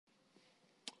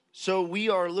So we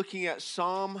are looking at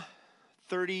Psalm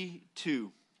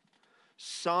 32.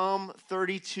 Psalm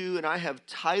 32, and I have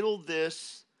titled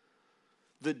this,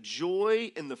 The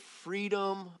Joy and the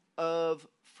Freedom of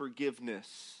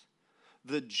Forgiveness.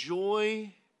 The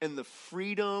joy and the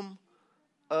freedom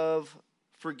of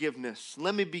forgiveness.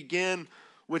 Let me begin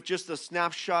with just a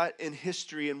snapshot in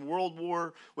history. When World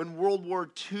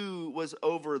War II was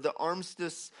over, the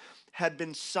armistice had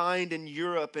been signed in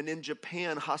Europe and in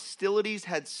Japan. Hostilities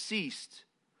had ceased.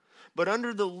 But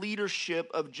under the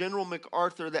leadership of General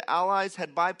MacArthur, the Allies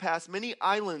had bypassed many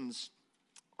islands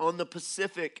on the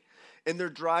Pacific in their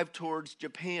drive towards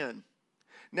Japan.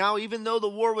 Now, even though the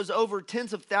war was over,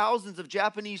 tens of thousands of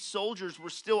Japanese soldiers were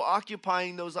still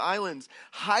occupying those islands,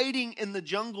 hiding in the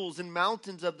jungles and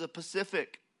mountains of the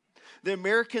Pacific. The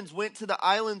Americans went to the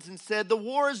islands and said, "The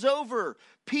war is over.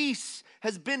 Peace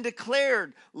has been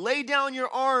declared. Lay down your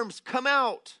arms. Come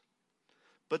out."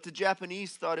 But the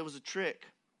Japanese thought it was a trick.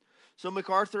 So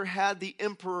MacArthur had the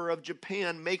Emperor of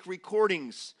Japan make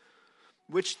recordings,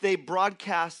 which they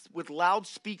broadcast with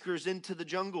loudspeakers into the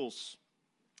jungles.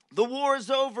 "The war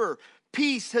is over.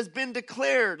 Peace has been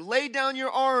declared. Lay down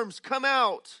your arms. Come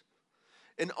out."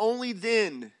 And only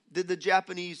then did the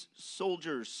Japanese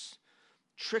soldiers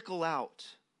trickle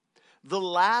out. The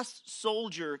last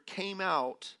soldier came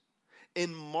out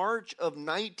in March of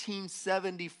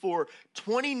 1974,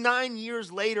 29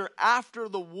 years later after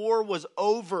the war was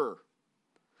over.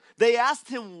 They asked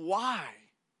him why.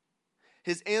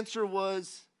 His answer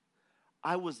was,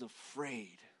 "I was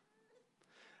afraid.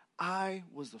 I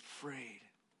was afraid."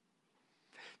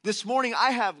 This morning, I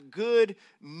have good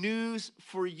news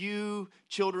for you,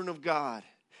 children of God.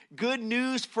 Good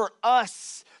news for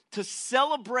us to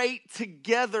celebrate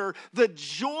together the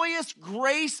joyous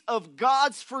grace of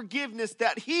God's forgiveness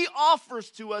that He offers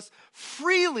to us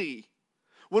freely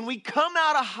when we come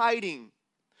out of hiding,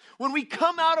 when we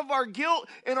come out of our guilt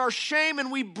and our shame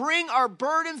and we bring our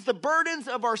burdens, the burdens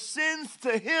of our sins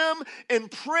to Him in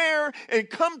prayer and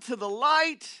come to the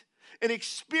light and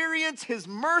experience His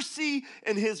mercy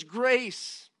and His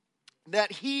grace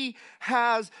that He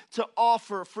has to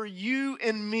offer for you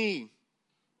and me.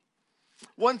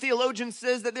 One theologian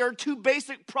says that there are two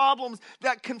basic problems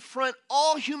that confront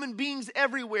all human beings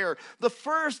everywhere. The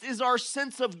first is our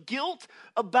sense of guilt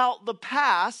about the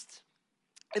past,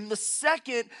 and the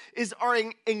second is our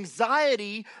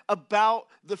anxiety about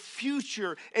the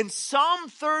future. And Psalm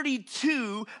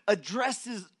 32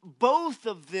 addresses both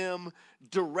of them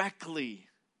directly.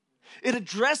 It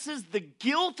addresses the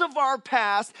guilt of our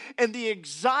past and the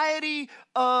anxiety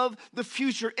of the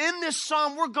future. In this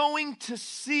psalm, we're going to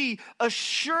see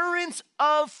assurance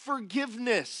of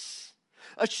forgiveness.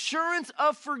 Assurance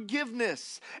of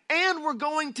forgiveness. And we're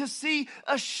going to see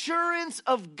assurance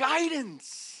of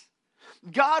guidance.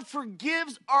 God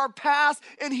forgives our past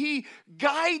and He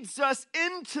guides us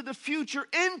into the future,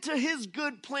 into His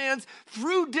good plans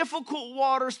through difficult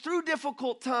waters, through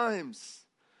difficult times.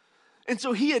 And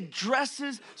so He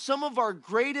addresses some of our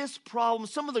greatest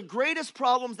problems, some of the greatest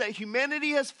problems that humanity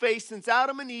has faced since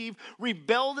Adam and Eve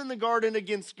rebelled in the garden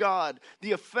against God.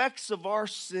 The effects of our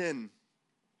sin,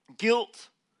 guilt,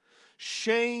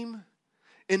 shame,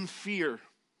 and fear.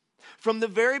 From the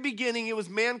very beginning, it was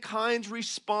mankind's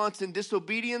response in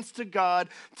disobedience to God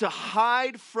to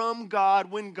hide from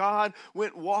God when God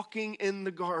went walking in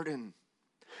the garden.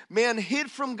 Man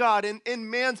hid from God in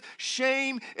man's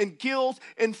shame and guilt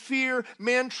and fear.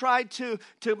 Man tried to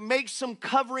make some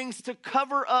coverings to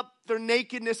cover up their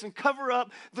nakedness and cover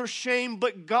up their shame.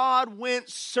 But God went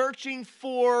searching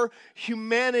for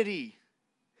humanity.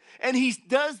 And He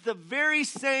does the very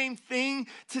same thing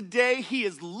today. He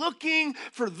is looking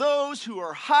for those who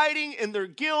are hiding in their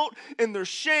guilt and their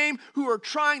shame, who are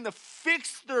trying to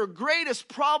fix their greatest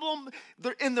problem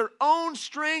in their own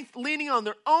strength, leaning on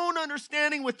their own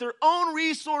understanding with their own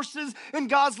resources. And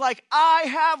God's like, "I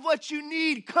have what you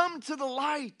need. Come to the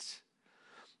light."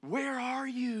 Where are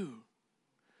you?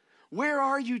 Where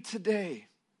are you today?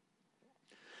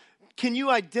 Can you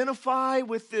identify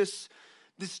with this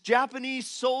Japanese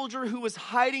soldier who was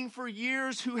hiding for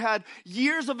years, who had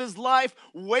years of his life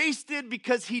wasted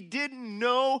because he didn't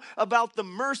know about the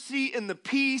mercy and the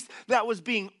peace that was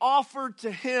being offered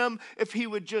to him if he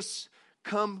would just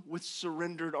come with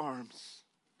surrendered arms?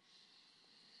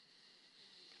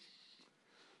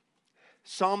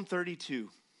 Psalm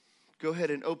 32. Go ahead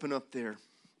and open up there.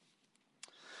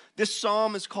 This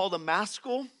psalm is called a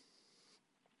maskil,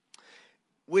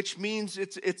 which means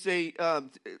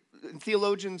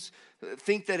theologians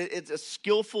think that it's a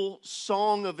skillful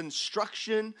song of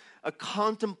instruction, a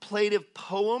contemplative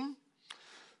poem.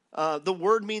 The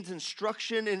word means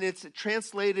instruction, and it's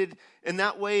translated in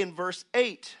that way in verse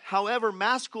 8. However,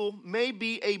 maskil may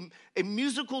be a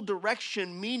musical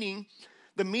direction,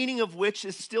 the meaning of which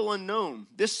is still unknown.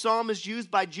 This psalm is used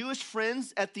by Jewish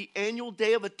friends at the annual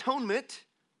Day of Atonement,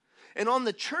 and on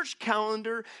the church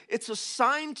calendar, it's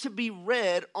assigned to be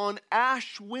read on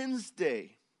Ash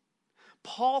Wednesday.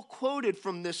 Paul quoted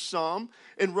from this psalm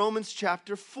in Romans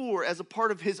chapter 4 as a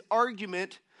part of his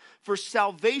argument for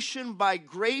salvation by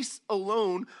grace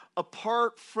alone,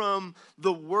 apart from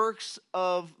the works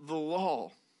of the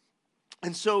law.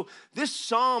 And so this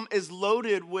psalm is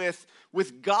loaded with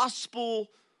gospel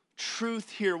truth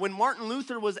here. When Martin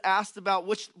Luther was asked about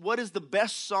what is the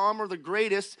best psalm or the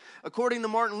greatest, according to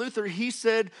Martin Luther, he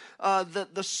said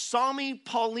the Psalmi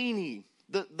Paulini,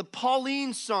 the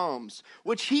Pauline Psalms,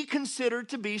 which he considered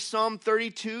to be Psalm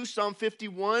 32, Psalm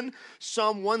 51,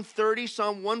 Psalm 130,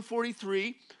 Psalm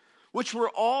 143, which were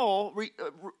all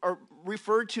are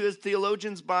referred to as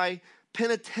theologians by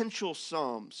penitential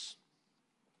psalms.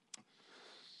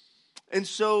 And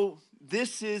so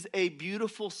this is a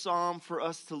beautiful psalm for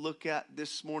us to look at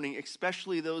this morning,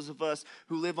 especially those of us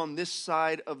who live on this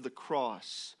side of the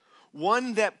cross.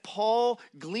 One that Paul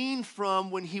gleaned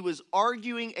from when he was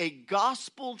arguing a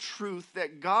gospel truth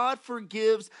that God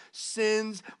forgives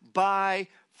sins by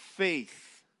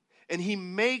faith. And he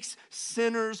makes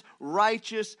sinners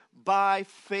righteous by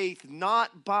faith,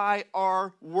 not by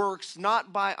our works,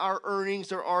 not by our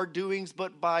earnings or our doings,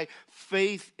 but by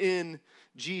faith in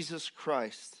Jesus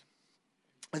Christ.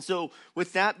 And so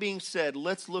with that being said,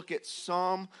 let's look at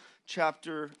Psalm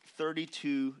chapter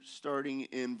 32, starting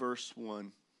in verse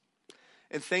 1.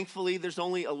 And thankfully, there's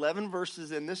only 11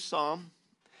 verses in this psalm,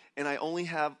 and I only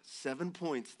have 7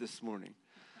 points this morning.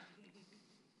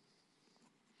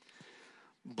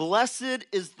 Blessed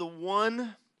is the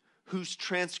one whose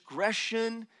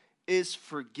transgression is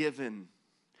forgiven,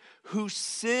 whose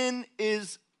sin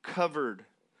is covered.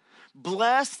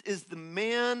 Blessed is the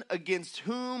man against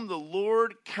whom the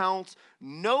Lord counts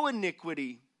no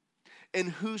iniquity, in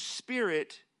whose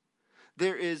spirit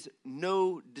there is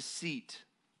no deceit.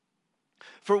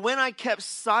 For when I kept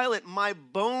silent, my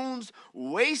bones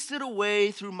wasted away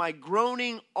through my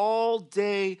groaning all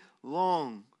day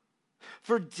long.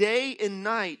 For day and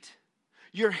night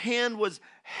your hand was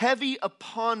heavy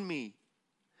upon me,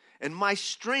 and my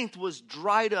strength was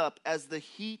dried up as the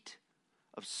heat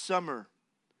of summer.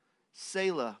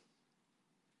 Selah.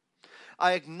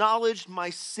 I acknowledged my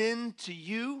sin to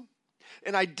you,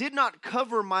 and I did not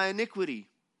cover my iniquity.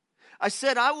 I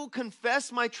said, I will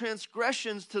confess my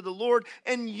transgressions to the Lord,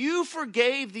 and you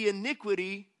forgave the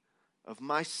iniquity of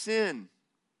my sin.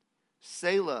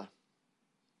 Selah.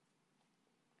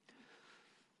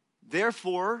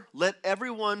 Therefore, let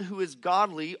everyone who is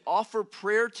godly offer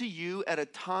prayer to you at a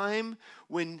time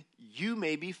when you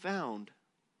may be found.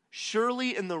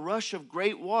 Surely in the rush of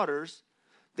great waters,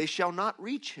 they shall not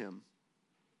reach him.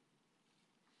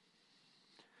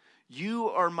 You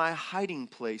are my hiding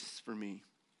place for me.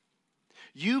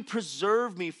 You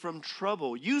preserve me from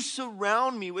trouble. You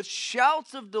surround me with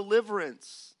shouts of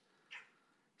deliverance.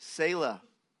 Selah.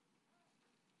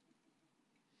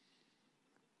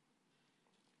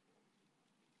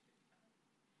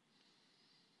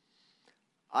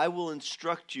 I will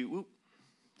instruct you.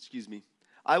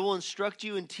 I will instruct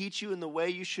you and teach you in the way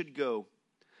you should go.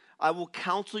 I will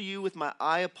counsel you with my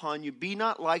eye upon you. Be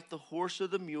not like the horse or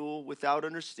the mule without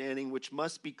understanding, which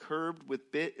must be curbed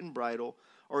with bit and bridle,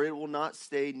 or it will not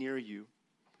stay near you.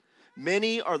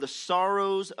 Many are the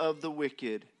sorrows of the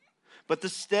wicked, but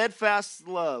steadfast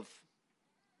love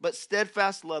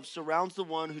surrounds the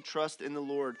one who trusts in the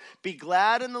Lord. Be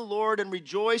glad in the Lord and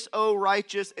rejoice, O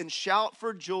righteous, and shout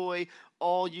for joy,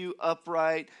 all you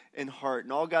upright in heart.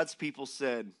 And all God's people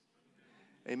said,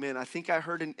 amen. I think I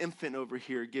heard an infant over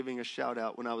here giving a shout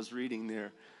out when I was reading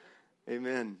there.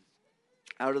 Amen.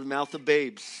 Out of the mouth of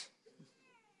babes.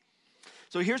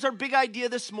 So here's our big idea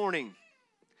this morning.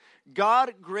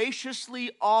 God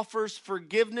graciously offers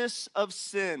forgiveness of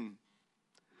sin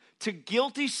to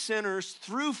guilty sinners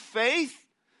through faith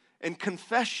and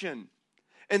confession.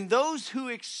 And those who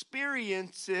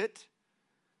experience it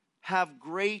have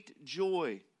great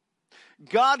joy.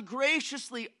 God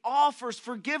graciously offers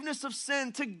forgiveness of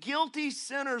sin to guilty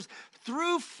sinners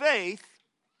through faith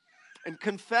and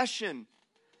confession.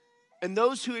 And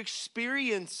those who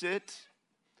experience it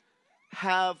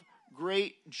have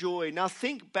great joy. Now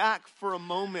think back for a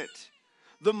moment.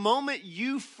 The moment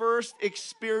you first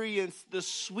experienced the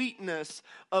sweetness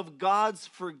of God's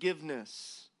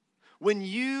forgiveness. when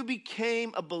you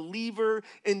became a believer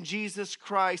in Jesus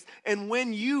Christ, and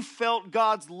when you felt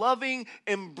God's loving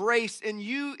embrace and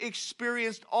you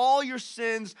experienced all your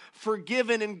sins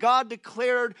forgiven, and God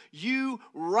declared you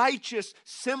righteous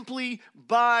simply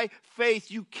by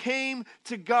faith. You came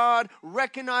to God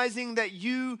recognizing that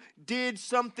you did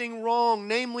something wrong,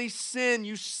 namely sin.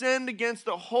 You sinned against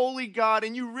the holy God,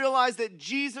 and you realized that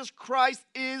Jesus Christ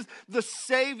is the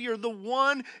Savior, the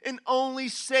one and only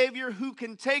Savior who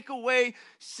can take away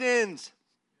sins.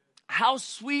 How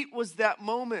sweet was that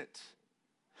moment?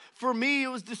 For me, it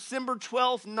was December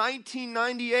 12th,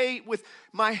 1998, with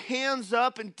my hands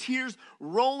up and tears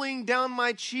rolling down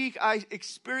my cheek. I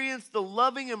experienced the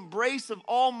loving embrace of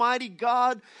Almighty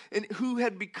God, and who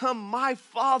had become my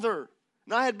Father.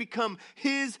 And I had become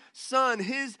His son,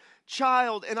 His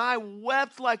child, and I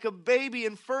wept like a baby.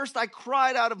 And first I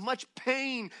cried out of much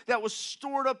pain that was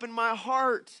stored up in my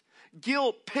heart.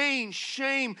 Guilt, pain,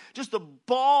 shame, just a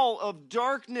ball of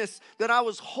darkness that I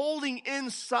was holding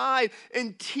inside,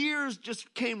 and tears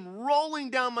just came rolling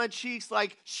down my cheeks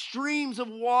like streams of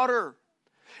water.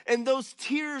 And those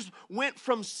tears went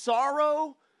from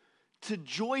sorrow to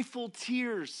joyful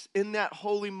tears in that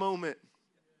holy moment.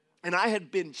 And I had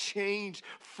been changed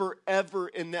forever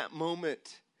in that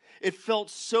moment. It felt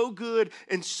so good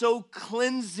and so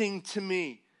cleansing to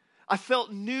me. I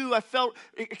felt new. I felt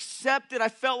accepted. I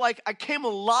felt like I came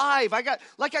alive. I got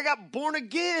born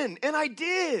again, and I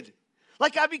did.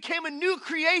 Like I became a new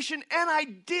creation, and I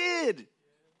did.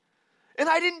 And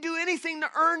I didn't do anything to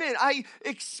earn it. I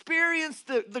experienced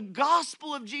the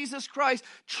gospel of Jesus Christ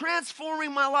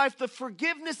transforming my life, the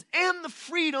forgiveness and the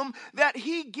freedom that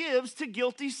He gives to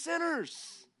guilty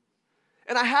sinners.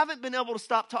 And I haven't been able to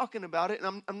stop talking about it,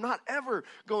 and I'm not ever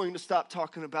going to stop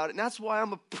talking about it. And that's why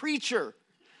I'm a preacher.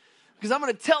 Because I'm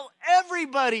going to tell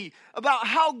everybody about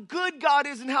how good God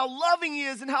is and how loving He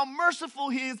is and how merciful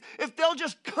He is if they'll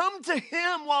just come to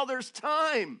Him while there's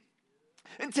time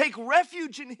and take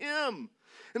refuge in Him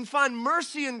and find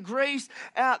mercy and grace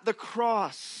at the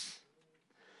cross.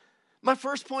 My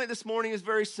first point this morning is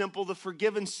very simple. The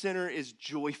forgiven sinner is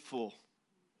joyful.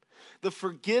 The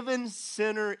forgiven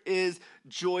sinner is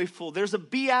joyful. There's a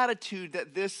beatitude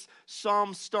that this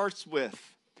psalm starts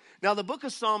with. Now, the book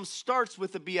of Psalms starts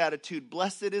with a beatitude.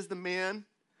 Blessed is the man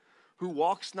who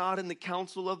walks not in the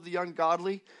counsel of the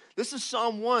ungodly. This is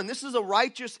Psalm 1. This is a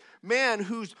righteous man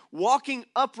who's walking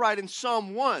upright in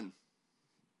Psalm 1.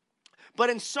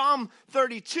 But in Psalm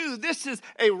 32, this is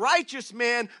a righteous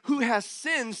man who has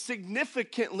sinned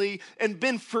significantly and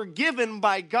been forgiven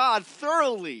by God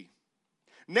thoroughly,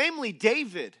 namely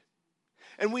David.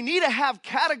 And we need to have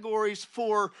categories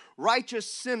for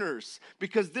righteous sinners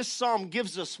because this psalm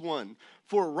gives us one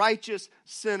for righteous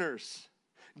sinners.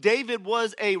 David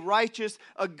was a righteous,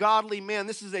 a godly man.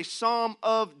 This is a psalm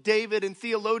of David, and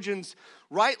theologians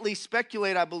rightly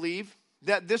speculate, I believe,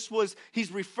 that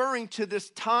he's referring to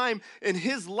this time in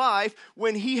his life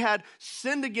when he had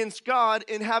sinned against God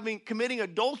in committing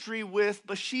adultery with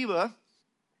Bathsheba,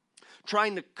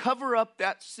 trying to cover up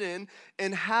that sin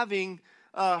and having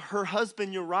her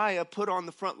husband Uriah put on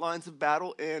the front lines of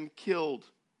battle and killed.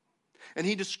 And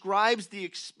he describes the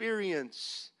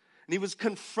experience. And he was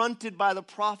confronted by the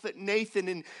prophet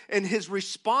Nathan, and his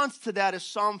response to that is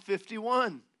Psalm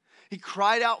 51. He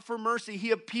cried out for mercy.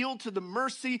 He appealed to the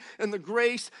mercy and the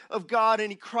grace of God,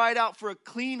 and he cried out for a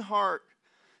clean heart,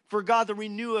 for God to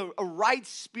renew a right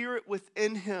spirit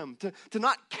within him, to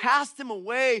not cast him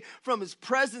away from his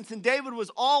presence. And David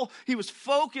was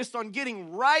focused on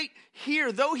getting right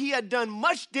here. Though he had done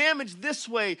much damage this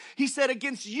way, he said,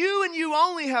 against you and you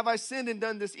only have I sinned and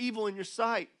done this evil in your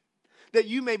sight, that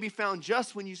you may be found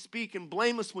just when you speak and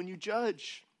blameless when you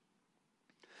judge.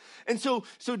 And so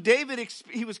David,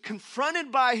 he was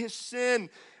confronted by his sin,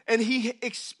 and he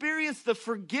experienced the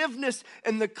forgiveness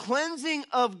and the cleansing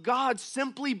of God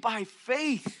simply by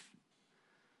faith.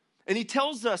 And he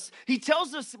tells us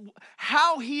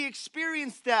how he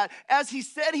experienced that, as he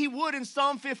said he would in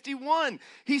Psalm 51.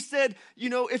 He said,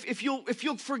 if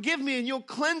you'll forgive me and you'll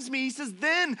cleanse me, he says,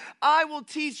 then I will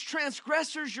teach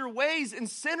transgressors your ways, and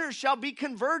sinners shall be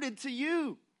converted to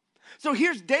you. So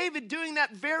here's David doing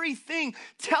that very thing,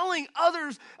 telling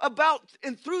others about,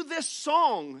 and through this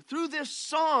psalm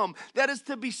that is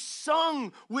to be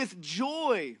sung with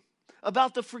joy,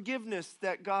 about the forgiveness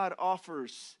that God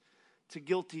offers to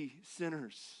guilty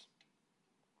sinners.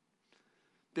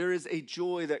 There is a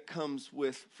joy that comes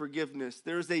with forgiveness.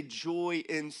 There is a joy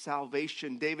in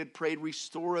salvation. David prayed,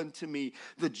 restore unto me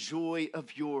the joy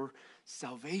of your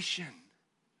salvation.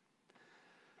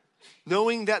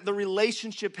 Knowing that the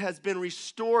relationship has been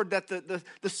restored, that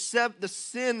the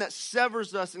sin that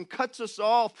severs us and cuts us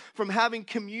off from having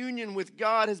communion with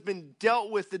God has been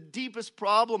dealt with, the deepest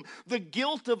problem, the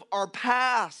guilt of our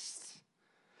past.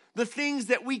 The things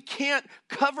that we can't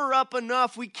cover up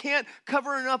enough. We can't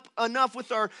cover up enough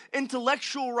with our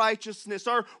intellectual righteousness,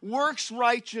 our works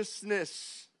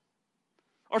righteousness,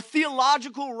 our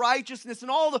theological righteousness,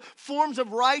 and all the forms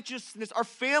of righteousness, our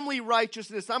family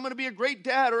righteousness. I'm going to be a great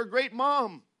dad or a great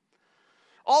mom.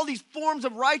 All these forms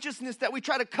of righteousness that we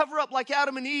try to cover up like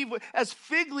Adam and Eve as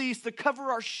fig leaves to cover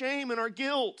our shame and our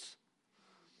guilt.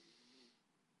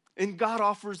 And God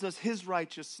offers us his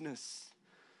righteousness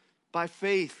by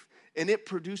faith, and it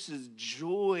produces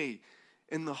joy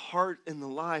in the heart and the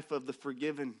life of the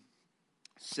forgiven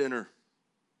sinner.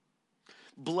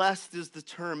 Blessed is the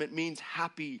term. It means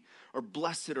happy or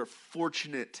blessed or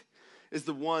fortunate is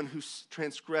the one whose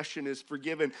transgression is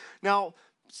forgiven. Now,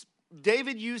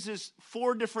 David uses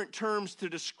 4 different terms to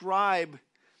describe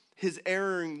his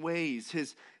erring ways,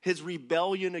 his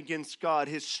rebellion against God,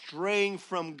 his straying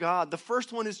from God. The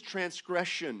first one is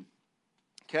transgression,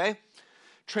 okay?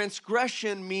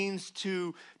 Transgression means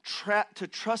to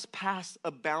trespass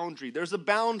a boundary. There's a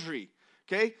boundary,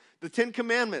 okay? The 10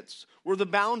 Commandments were the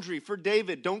boundary for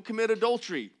David. Don't commit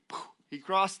adultery. He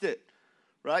crossed it,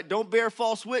 right? Don't bear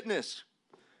false witness.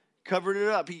 Covered it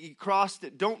up. He crossed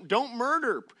it. Don't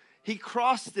murder. He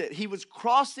crossed it. He was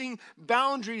crossing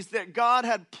boundaries that God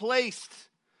had placed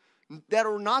that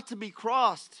are not to be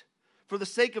crossed for the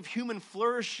sake of human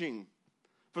flourishing,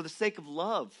 for the sake of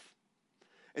love.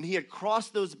 And he had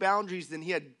crossed those boundaries, and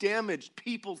he had damaged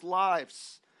people's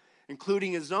lives,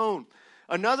 including his own.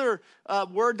 Another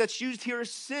word that's used here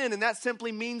is sin, and that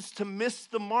simply means to miss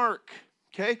the mark.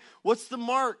 Okay? What's the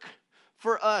mark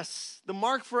for us? The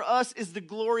mark for us is the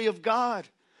glory of God,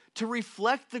 to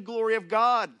reflect the glory of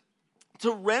God,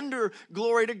 to render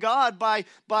glory to God by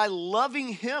loving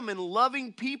him and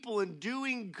loving people and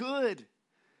doing good.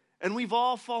 And we've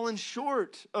all fallen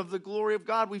short of the glory of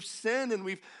God. We've sinned and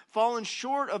we've fallen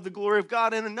short of the glory of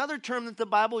God. And another term that the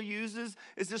Bible uses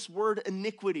is this word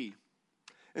iniquity.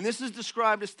 And this is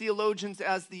described as theologians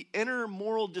as the inner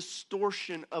moral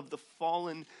distortion of the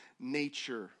fallen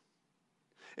nature.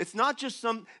 It's not just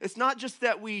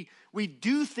that we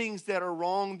do things that are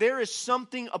wrong. There is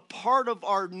something, a part of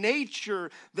our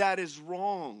nature that is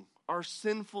wrong, our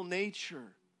sinful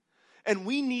nature. And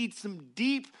we need some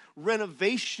deep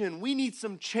renovation. We need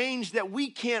some change that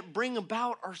we can't bring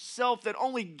about ourselves, that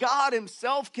only God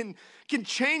himself can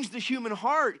change the human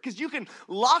heart. Because you can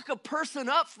lock a person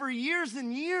up for years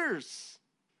and years,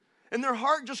 and their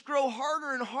heart just grow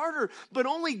harder and harder. But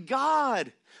only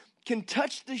God can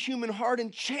touch the human heart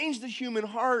and change the human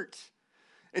heart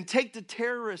and take the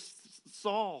terrorist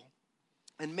Saul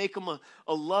and make him a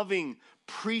loving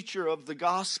preacher of the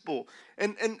gospel.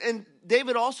 And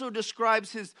David also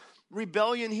describes his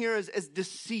rebellion here as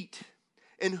deceit,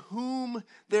 in whom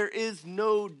there is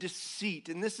no deceit.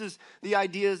 And this is the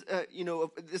idea,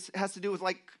 this has to do with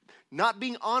like not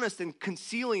being honest and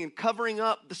concealing and covering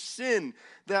up the sin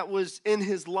that was in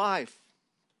his life.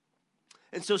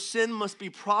 And so sin must be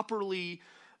properly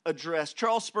addressed.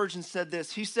 Charles Spurgeon said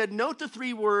this. He said, "Note the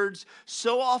 3 words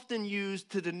so often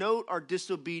used to denote our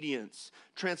disobedience.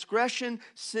 Transgression,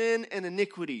 sin, and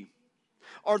iniquity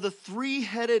are the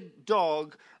 3-headed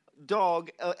dog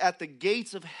at the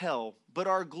gates of hell. But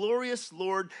our glorious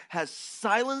Lord has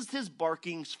silenced his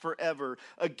barkings forever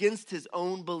against his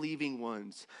own believing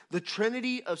ones. The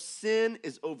trinity of sin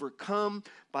is overcome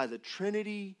by the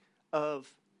trinity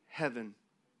of heaven."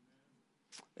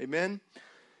 Amen.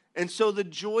 And so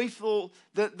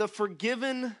the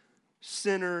forgiven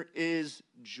sinner is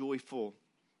joyful.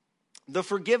 The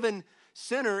forgiven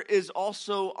sinner is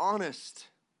also honest.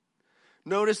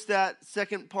 Notice that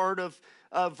second part of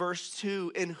verse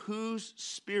 2, in whose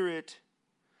spirit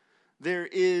there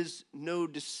is no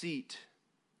deceit.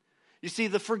 You see,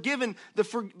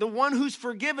 the one who's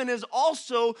forgiven is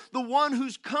also the one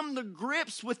who's come to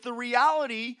grips with the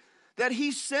reality that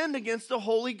he sinned against a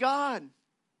holy God.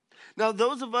 Now,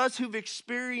 those of us who've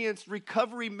experienced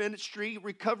recovery ministry,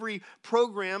 recovery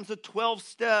programs, the 12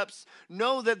 steps,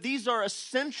 know that these are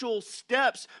essential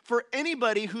steps for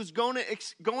anybody who's going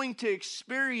to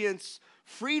experience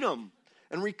freedom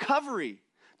and recovery.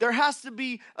 There has to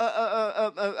be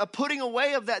a putting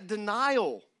away of that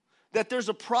denial that there's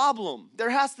a problem. There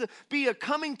has to be a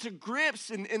coming to grips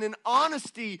and an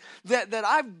honesty that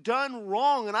I've done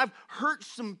wrong and I've hurt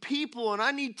some people and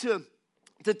I need to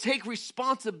take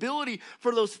responsibility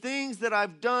for those things that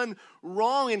I've done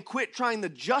wrong and quit trying to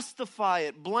justify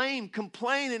it, blame,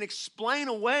 complain, and explain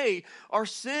away our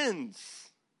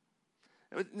sins.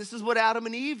 This is what Adam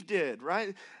and Eve did,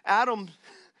 right? Adam,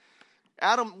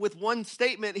 with one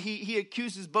statement, he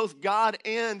accuses both God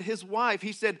and his wife.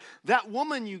 He said, "That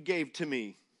woman you gave to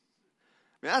me."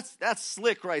 I mean, that's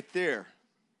slick right there.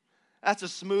 That's a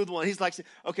smooth one. He's like,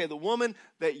 okay, the woman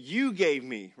that you gave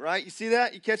me, right? You see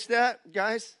that? You catch that,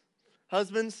 guys?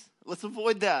 Husbands, let's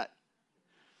avoid that.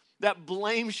 That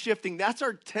blame shifting, that's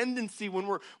our tendency when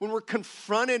we're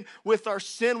confronted with our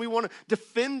sin. We want to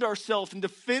defend ourselves and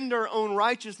defend our own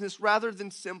righteousness rather than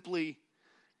simply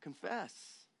confess.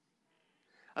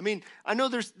 I mean, I know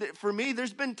for me,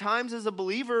 there's been times as a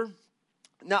believer.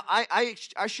 Now, I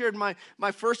shared my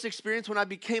first experience when I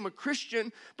became a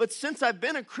Christian, but since I've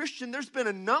been a Christian, there's been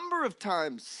a number of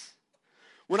times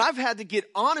when I've had to get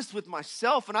honest with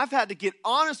myself and I've had to get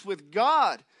honest with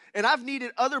God. And I've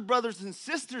needed other brothers and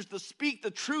sisters to speak the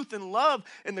truth in love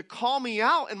and to call me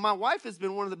out. And my wife has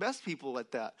been one of the best people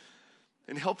at that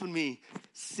and helping me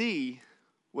see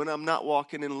when I'm not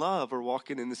walking in love or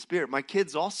walking in the Spirit. My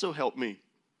kids also help me.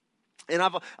 And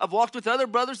I've walked with other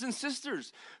brothers and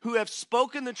sisters who have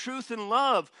spoken the truth in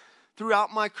love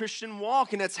throughout my Christian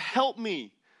walk. And it's helped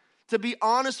me to be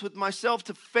honest with myself,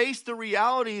 to face the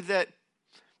reality that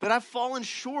I've fallen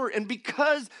short. And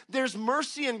because there's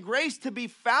mercy and grace to be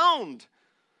found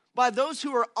by those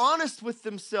who are honest with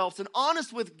themselves and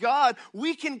honest with God,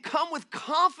 we can come with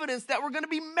confidence that we're going to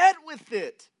be met with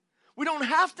it. We don't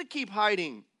have to keep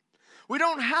hiding. We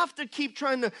don't have to keep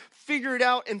trying to figure it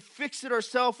out and fix it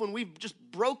ourselves when we've just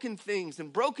broken things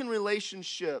and broken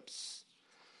relationships.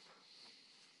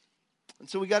 And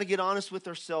so we got to get honest with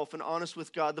ourselves and honest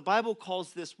with God. The Bible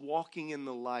calls this walking in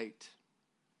the light.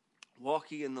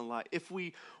 Walking in the light. If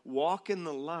we walk in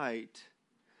the light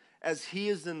as He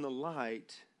is in the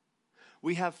light,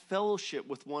 we have fellowship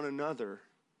with one another.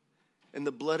 And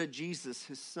the blood of Jesus,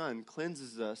 His Son,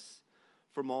 cleanses us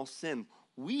from all sin.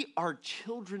 We are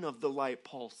children of the light,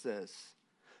 Paul says.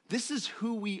 This is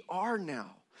who we are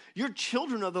now. You're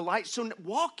children of the light, so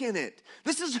walk in it.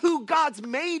 This is who God's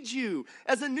made you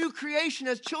as a new creation,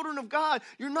 as children of God.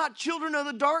 You're not children of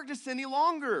the darkness any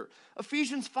longer.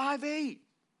 Ephesians 5:8.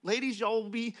 Ladies, y'all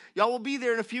will be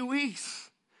there in a few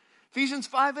weeks. Ephesians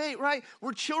 5:8, right?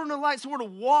 We're children of light, so we're to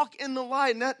walk in the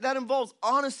light. And that involves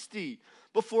honesty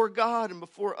before God and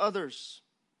before others.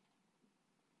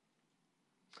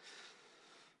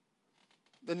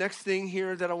 The next thing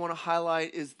here that I want to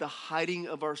highlight is the hiding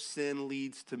of our sin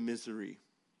leads to misery.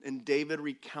 And David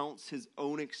recounts his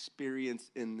own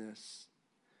experience in this.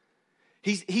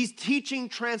 He's teaching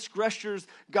transgressors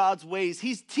God's ways.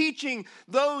 He's teaching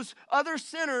those other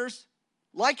sinners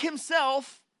like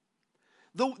himself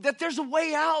that there's a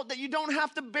way out, that you don't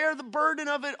have to bear the burden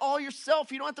of it all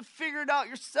yourself. You don't have to figure it out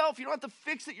yourself. You don't have to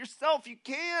fix it yourself. You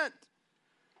can't.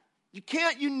 You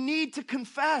can't. You need to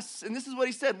confess. And this is what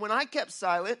he said. When I kept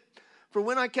silent,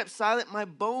 my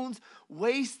bones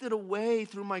wasted away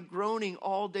through my groaning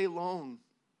all day long.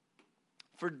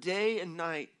 For day and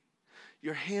night,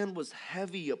 your hand was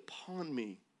heavy upon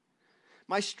me.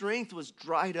 My strength was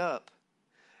dried up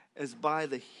as by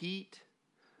the heat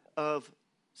of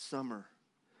summer.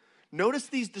 Notice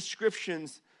these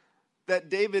descriptions that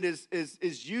David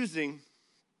is using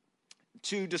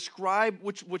to describe,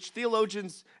 which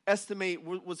theologians estimate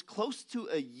was close to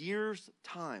a year's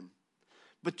time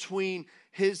between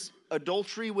his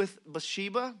adultery with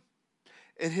Bathsheba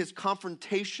and his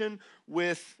confrontation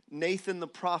with Nathan the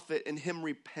prophet and him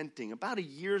repenting. About a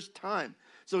year's time.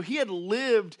 So he had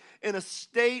lived in a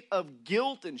state of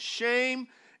guilt and shame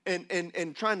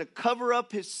and trying to cover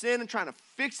up his sin and trying to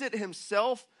fix it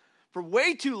himself for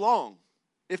way too long,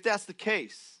 if that's the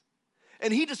case.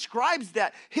 And he describes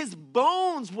that his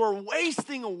bones were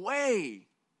wasting away.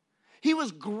 He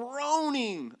was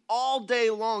groaning all day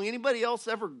long. Anybody else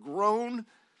ever groan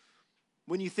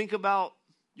when you think about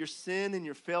your sin and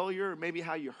your failure, or maybe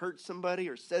how you hurt somebody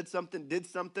or said something, did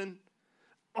something?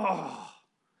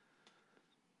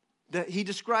 That he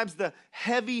describes the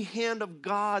heavy hand of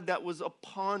God that was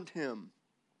upon him.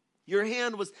 Your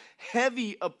hand was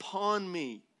heavy upon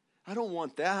me. I don't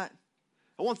want that.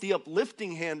 I want the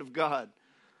uplifting hand of God,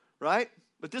 right?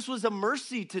 But this was a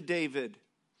mercy to David.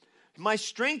 My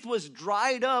strength was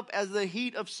dried up as the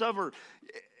heat of summer.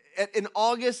 In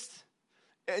August,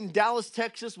 in Dallas,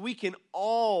 Texas, we can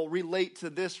all relate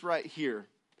to this right here.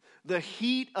 The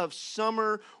heat of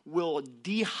summer will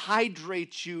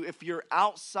dehydrate you if you're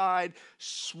outside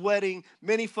sweating.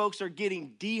 Many folks are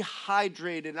getting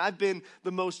dehydrated. I've been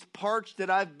the most parched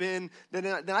that I've been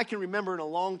that I can remember in a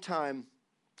long time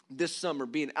this summer,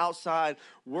 being outside,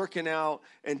 working out,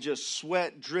 and just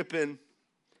sweat dripping.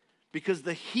 Because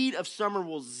the heat of summer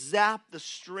will zap the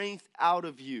strength out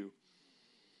of you.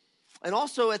 And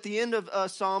also at the end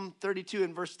of Psalm 32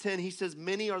 in verse 10, he says,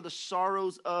 many are the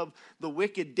sorrows of the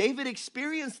wicked. David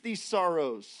experienced these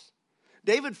sorrows.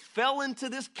 David fell into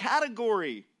this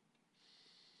category.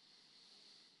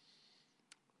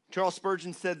 Charles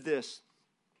Spurgeon said this,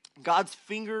 God's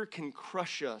finger can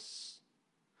crush us.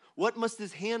 What must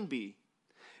his hand be?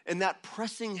 And that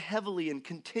pressing heavily and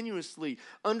continuously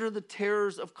under the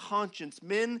terrors of conscience,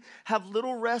 men have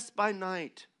little rest by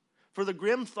night, for the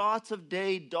grim thoughts of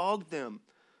day dog them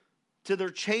to their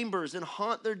chambers and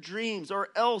haunt their dreams, or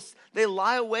else they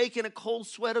lie awake in a cold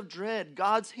sweat of dread.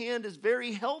 God's hand is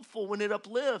very helpful when it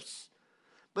uplifts,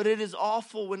 but it is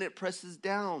awful when it presses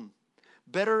down.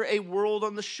 Better a world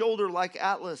on the shoulder like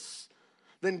Atlas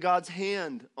than God's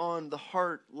hand on the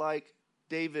heart like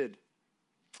David.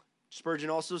 Spurgeon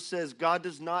also says, God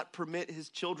does not permit his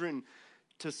children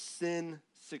to sin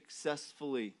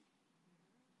successfully.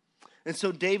 And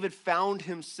so David found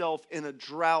himself in a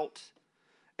drought,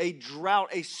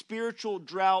 a spiritual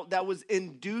drought that was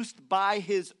induced by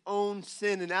his own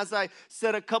sin. And as I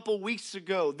said a couple weeks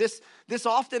ago, this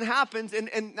often happens,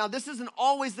 and now this isn't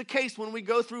always the case when we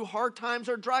go through hard times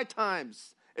or dry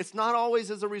times. It's not always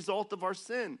as a result of our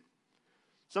sin.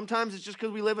 Sometimes it's just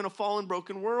because we live in a fallen,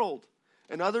 broken world,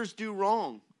 and others do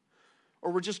wrong.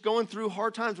 Or we're just going through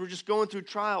hard times, we're just going through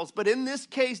trials. But in this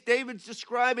case, David's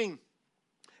describing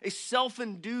a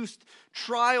self-induced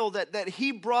trial that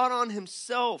he brought on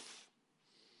himself.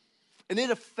 And it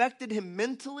affected him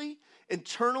mentally,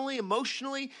 internally,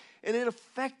 emotionally, and it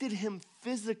affected him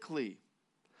physically.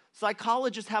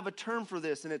 Psychologists have a term for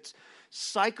this, and it's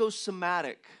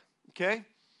psychosomatic, okay?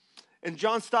 And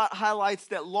John Stott highlights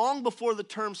that long before the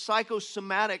term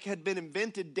psychosomatic had been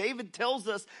invented, David tells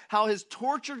us how his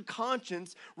tortured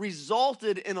conscience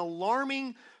resulted in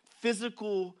alarming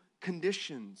physical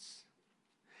conditions.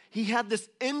 He had this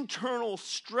internal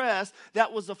stress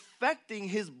that was affecting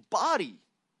his body.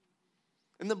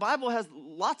 And the Bible has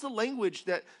lots of language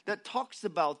that talks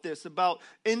about this, about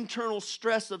internal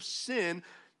stress of sin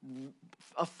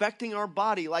affecting our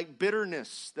body, like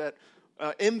bitterness, that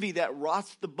envy that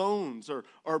rots the bones,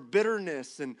 or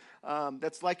bitterness, and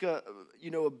that's like a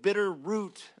bitter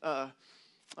root.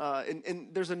 And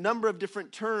there's a number of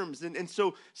different terms. And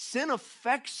so sin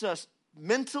affects us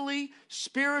mentally,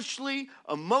 spiritually,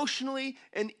 emotionally,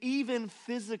 and even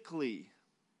physically.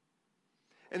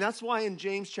 And that's why in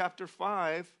James chapter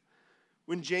 5,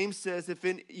 when James says,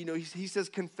 he says,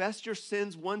 confess your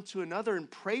sins one to another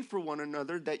and pray for one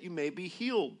another that you may be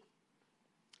healed.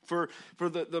 For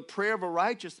the prayer of a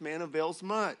righteous man avails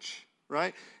much,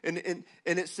 right? And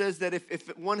it says that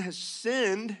if one has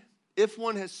sinned, if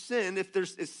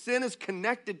sin is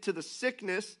connected to the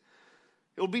sickness,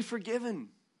 it will be forgiven.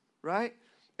 Right?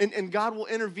 And God will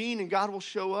intervene and God will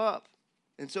show up.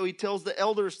 And so he tells the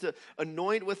elders to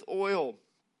anoint with oil,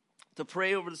 to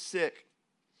pray over the sick.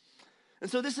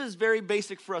 And so this is very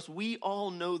basic for us. We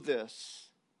all know this.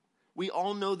 We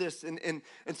all know this. And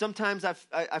sometimes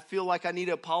I feel like I need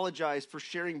to apologize for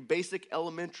sharing basic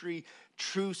elementary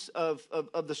truths of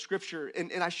the scripture.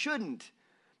 And I shouldn't,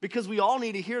 because we all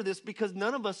need to hear this, because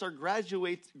none of us are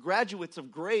graduates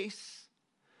of grace.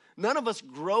 None of us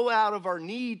grow out of our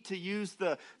need to use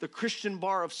the Christian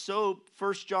bar of soap,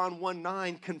 1 John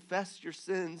 1:9, confess your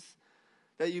sins,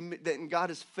 that God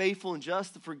is faithful and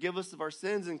just to forgive us of our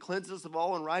sins and cleanse us of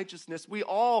all unrighteousness. We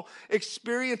all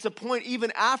experience a point,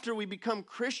 even after we become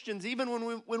Christians, even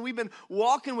when we've been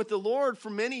walking with the Lord for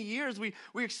many years, we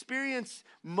experience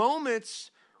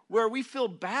moments where we feel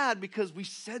bad because we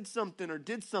said something or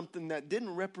did something that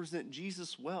didn't represent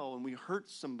Jesus well, and we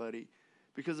hurt somebody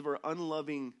because of our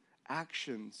unloving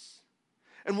actions.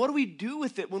 And what do we do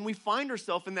with it when we find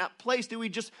ourselves in that place? Do we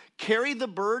just carry the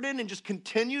burden and just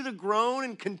continue to groan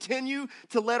and continue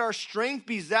to let our strength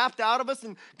be zapped out of us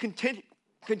and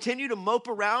continue to mope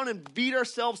around and beat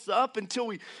ourselves up until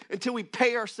we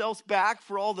pay ourselves back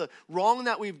for all the wrong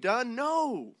that we've done?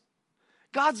 No.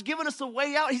 God's given us a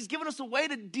way out. He's given us a way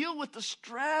to deal with the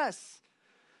stress.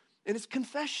 And it's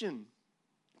confession.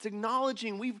 It's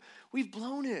acknowledging we've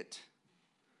blown it.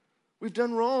 We've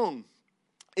done wrong.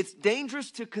 It's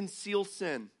dangerous to conceal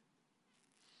sin.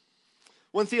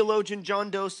 One theologian,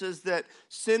 John Doe, says that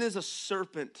sin is a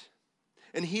serpent,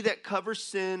 and he that covers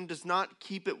sin does not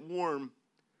keep it warm.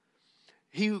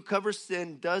 He who covers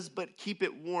sin does but keep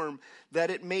it warm,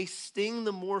 that it may sting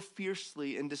the more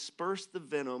fiercely and disperse the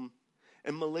venom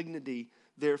and malignity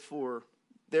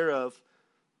thereof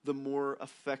the more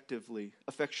effectually.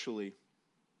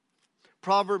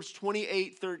 Proverbs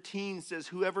 28:13 says,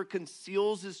 whoever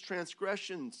conceals his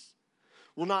transgressions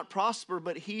will not prosper,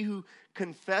 but he who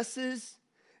confesses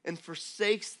and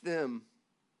forsakes them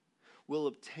will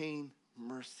obtain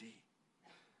mercy.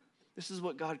 This is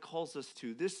what God calls us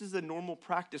to. This is a normal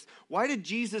practice. Why did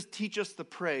Jesus teach us to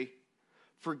pray,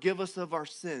 forgive us of our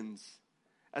sins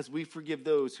as we forgive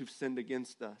those who've sinned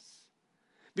against us?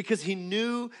 Because he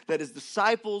knew that his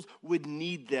disciples would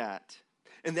need that,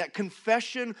 and that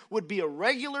confession would be a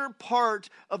regular part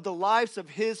of the lives of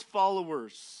his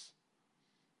followers.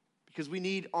 Because we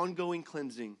need ongoing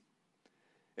cleansing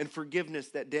and forgiveness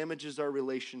that damages our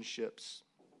relationships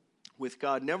with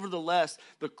God. Nevertheless,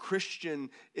 the Christian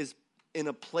is in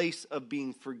a place of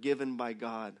being forgiven by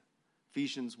God.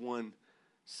 Ephesians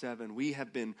 1:7. We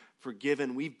have been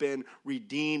forgiven. We've been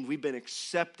redeemed. We've been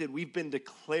accepted. We've been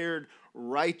declared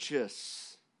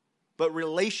righteous. But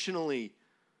relationally,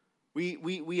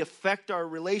 we affect our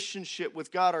relationship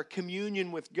with God, our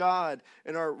communion with God,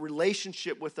 and our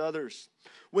relationship with others.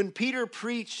 When Peter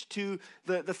preached to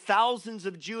the thousands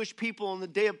of Jewish people on the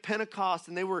day of Pentecost,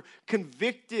 and they were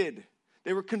convicted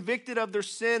of their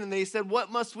sin, and they said,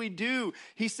 "What must we do?"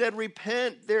 He said,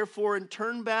 "Repent, therefore, and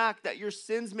turn back, that your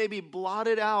sins may be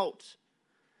blotted out,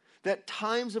 that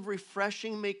times of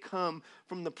refreshing may come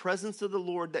from the presence of the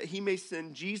Lord, that he may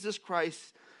send Jesus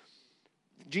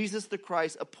the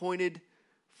Christ appointed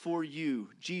for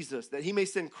you," Jesus, that he may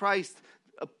send Christ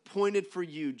appointed for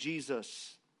you,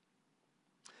 Jesus.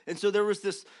 And so there was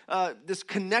this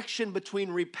connection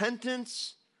between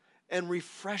repentance and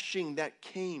refreshing that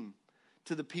came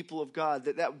to the people of God,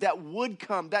 that would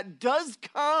come, that does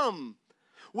come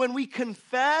when we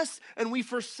confess and we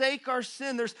forsake our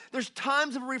sin. There's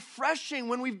times of refreshing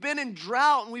when we've been in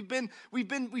drought and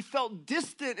we felt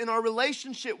distant in our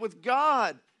relationship with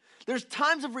God. There's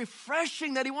times of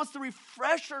refreshing that he wants to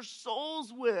refresh our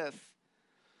souls with,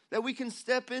 that we can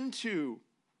step into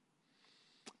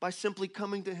by simply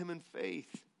coming to him in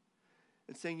faith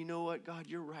and saying, "You know what, God,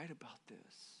 you're right about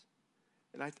this.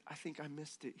 And I think I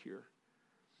missed it here."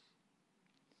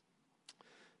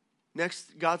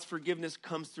 Next, God's forgiveness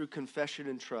comes through confession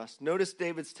and trust. Notice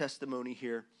David's testimony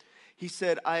here. He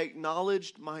said, "I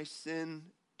acknowledged my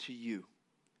sin to you."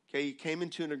 Okay, he came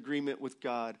into an agreement with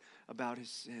God about his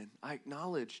sin. "I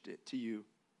acknowledged it to you.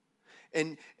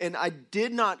 And I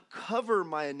did not cover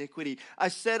my iniquity. I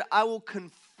said, I will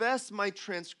confess my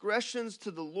transgressions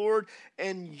to the Lord,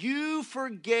 and you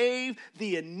forgave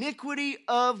the iniquity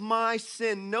of my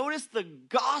sin." Notice the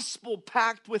gospel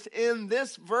packed within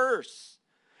this verse.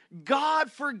 God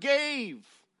forgave.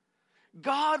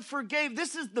 God forgave.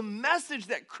 This is the message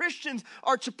that Christians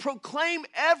are to proclaim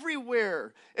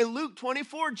everywhere. In Luke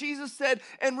 24, Jesus said,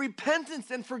 "And repentance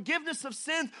and forgiveness of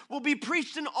sins will be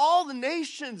preached in all the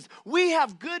nations." We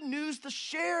have good news to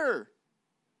share.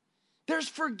 There's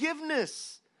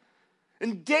forgiveness.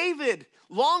 And David,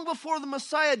 long before the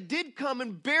Messiah did come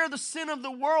and bear the sin of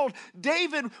the world,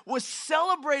 David was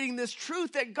celebrating this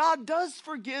truth that God does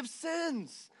forgive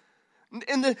sins.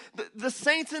 And the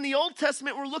saints in the Old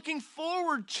Testament were looking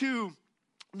forward to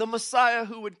the Messiah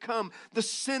who would come, the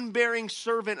sin-bearing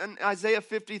servant in Isaiah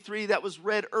 53 that was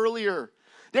read earlier.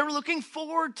 They were looking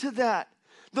forward to that,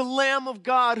 the Lamb of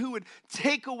God who would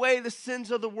take away the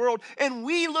sins of the world. And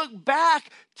we look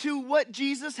back to what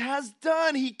Jesus has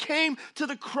done. He came to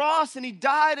the cross and he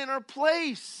died in our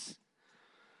place.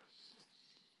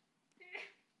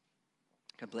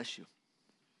 God bless you.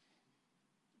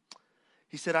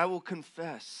 He said, "I will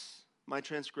confess my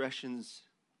transgressions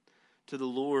to the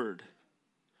Lord."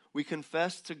 We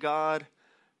confess to God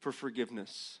for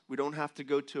forgiveness. We don't have to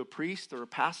go to a priest or a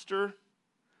pastor.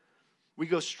 We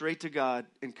go straight to God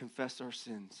and confess our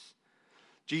sins.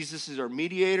 Jesus is our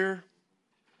mediator.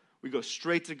 We go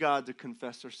straight to God to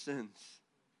confess our sins.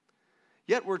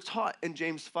 Yet we're taught in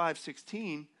James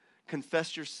 5:16,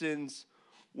 confess your sins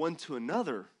one to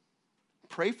another.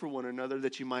 Pray for one another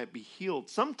that you might be healed.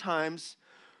 Sometimes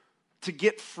to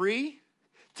get free,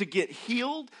 to get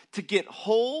healed, to get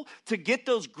whole, to get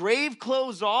those grave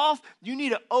clothes off, you need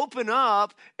to open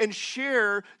up and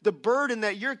share the burden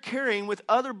that you're carrying with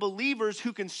other believers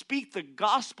who can speak the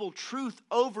gospel truth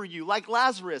over you, like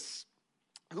Lazarus,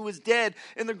 who was dead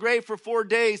in the grave for 4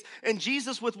 days. And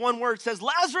Jesus, with one word, says,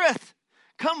 "Lazarus,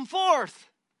 come forth."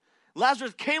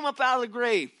 Lazarus came up out of the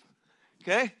grave,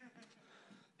 okay?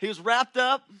 He was wrapped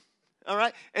up, all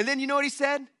right? And then you know what he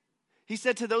said? He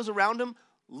said to those around him,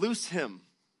 "Loose him.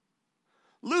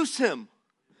 Loose him."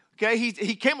 Okay,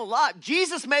 he came alive.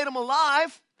 Jesus made him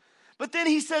alive. But then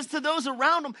he says to those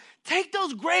around him, "Take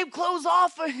those grave clothes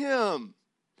off of him."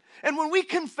 And when we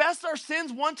confess our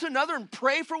sins one to another and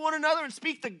pray for one another and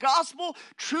speak the gospel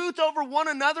truth over one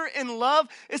another in love,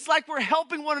 it's like we're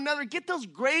helping one another get those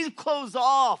grave clothes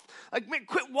off. Like, man,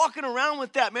 quit walking around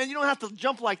with that, man. You don't have to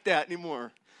jump like that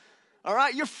anymore. All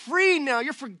right, you're free now.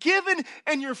 You're forgiven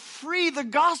and you're free. The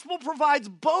gospel provides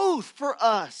both for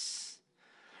us.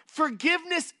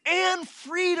 Forgiveness and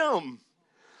freedom.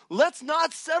 Let's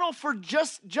not settle for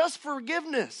just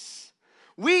forgiveness.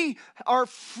 We are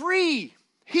free.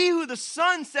 He who the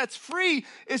Son sets free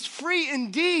is free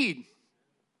indeed.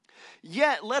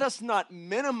 Yet let us not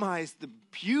minimize the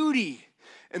beauty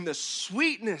and the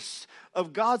sweetness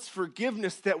of God's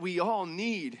forgiveness that we all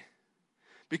need,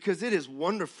 because it is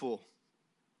wonderful.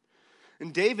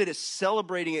 And David is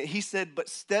celebrating it. He said, but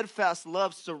steadfast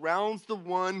love surrounds the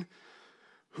one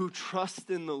who trusts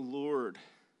in the Lord.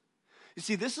 You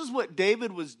see, this is what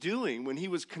David was doing when he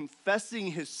was confessing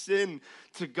his sin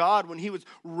to God, when he was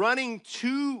running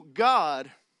to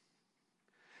God.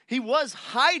 He was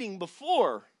hiding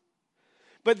before,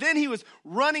 but then he was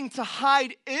running to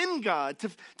hide in God, to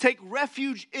take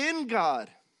refuge in God.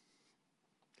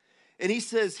 And he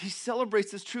says, he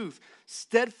celebrates this truth.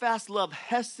 Steadfast love,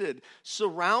 hesed,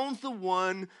 surrounds the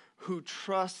one who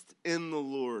trusts in the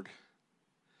Lord.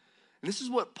 And this is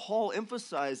what Paul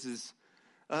emphasizes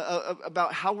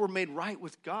about how we're made right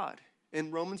with God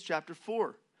in Romans chapter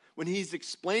 4. When he's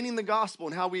explaining the gospel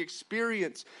and how we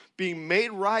experience being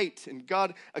made right and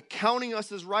God accounting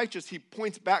us as righteous, he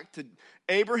points back to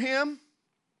Abraham,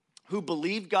 who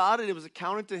believed God and it was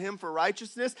accounted to him for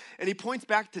righteousness. And he points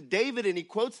back to David and he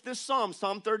quotes this psalm,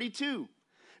 Psalm 32.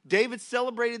 David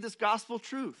celebrated this gospel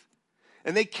truth.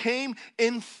 And they came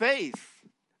in faith.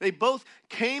 They both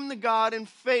came to God in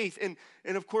faith.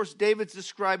 And of course, David's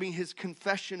describing his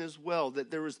confession as well, that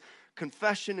there was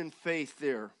confession and faith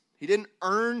there. He didn't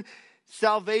earn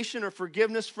salvation or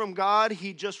forgiveness from God.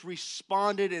 He just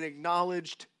responded and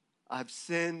acknowledged, I've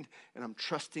sinned and I'm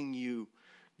trusting you,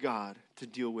 God, to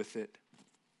deal with it.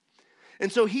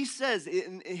 And so he says,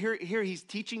 here he's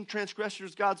teaching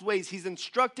transgressors God's ways. He's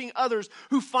instructing others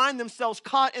who find themselves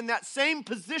caught in that same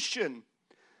position.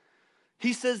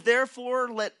 He says, therefore,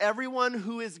 let everyone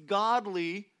who is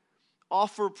godly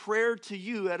offer prayer to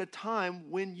you at a time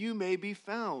when you may be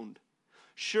found.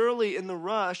 Surely in the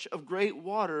rush of great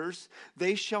waters,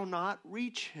 they shall not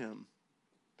reach him.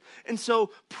 And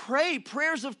so pray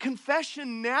prayers of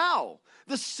confession now.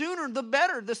 The sooner, the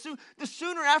better. The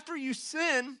sooner after you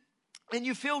sin and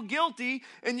you feel guilty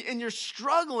and you're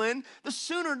struggling, the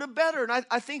sooner the better. And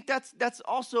I think that's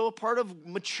also a part of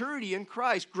maturity in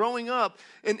Christ, growing up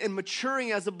and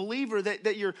maturing as a believer,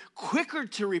 that you're quicker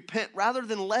to repent rather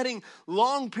than letting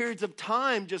long periods of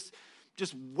time just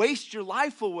waste your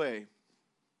life away.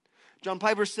 John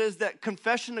Piper says that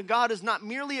confession to God is not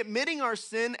merely admitting our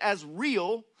sin as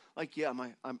real, like, yeah,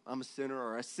 I'm a sinner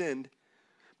or I sinned,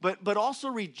 but also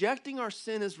rejecting our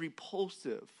sin as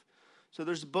repulsive. So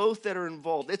there's both that are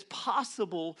involved. It's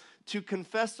possible to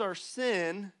confess our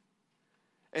sin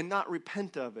and not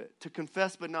repent of it, to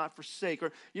confess but not forsake.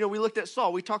 Or, we looked at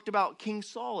Saul. We talked about King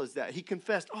Saul as that. He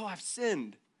confessed, I've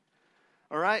sinned.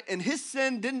 All right? And his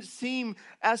sin didn't seem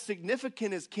as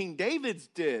significant as King David's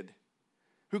did,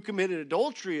 who committed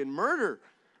adultery and murder,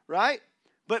 right?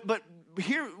 But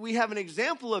here we have an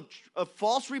example of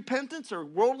false repentance or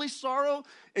worldly sorrow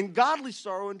and godly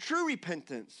sorrow and true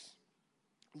repentance.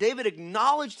 David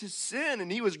acknowledged his sin and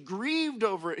he was grieved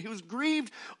over it. He was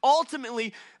grieved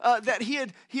ultimately that he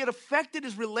had affected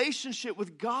his relationship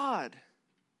with God.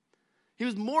 He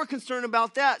was more concerned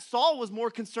about that. Saul was more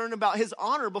concerned about his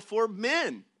honor before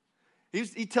men.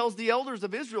 He tells the elders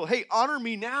of Israel, hey, honor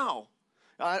me now.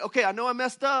 Okay, I know I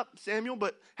messed up, Samuel,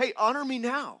 but hey, honor me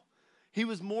now. He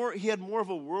had more of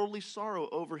a worldly sorrow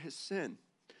over his sin.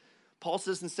 Paul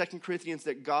says in 2 Corinthians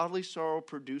that godly sorrow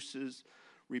produces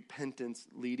repentance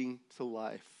leading to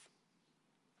life.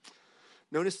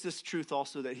 Notice this truth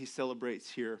also that he celebrates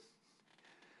here.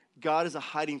 God is a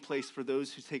hiding place for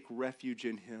those who take refuge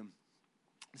in him.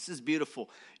 This is beautiful.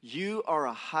 You are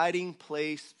a hiding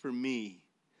place for me.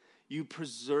 You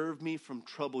preserve me from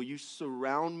trouble. You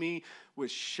surround me with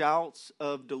shouts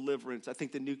of deliverance. I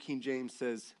think the New King James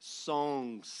says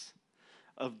songs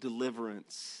of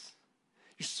deliverance.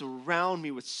 You surround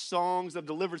me with songs of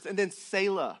deliverance. And then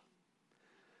Selah.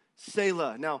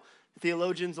 Selah. Now, a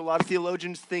lot of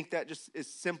theologians think that just is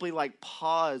simply like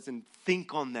pause and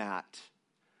think on that,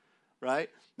 right?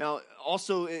 Now,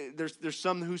 also, there's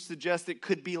some who suggest it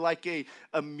could be like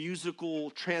a musical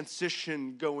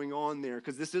transition going on there,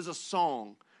 because this is a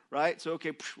song, right? So,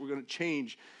 okay, we're going to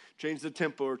change the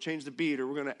tempo or change the beat, or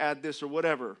we're going to add this or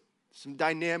whatever. Some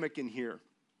dynamic in here.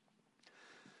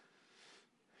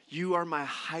 You are my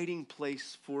hiding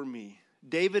place for me.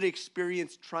 David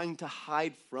experienced trying to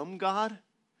hide from God.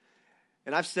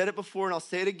 And I've said it before and I'll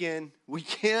say it again. We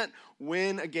can't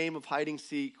win a game of hide and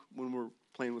seek when we're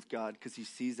playing with God, because he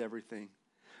sees everything.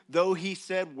 Though he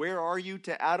said, "Where are you?"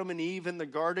 to Adam and Eve in the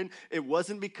garden, it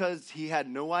wasn't because he had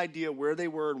no idea where they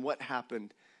were and what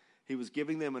happened. He was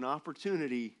giving them an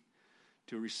opportunity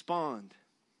to respond.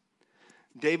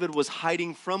 David was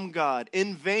hiding from God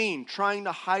in vain, trying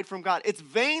to hide from God. It's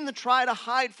vain to try to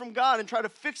hide from God and try to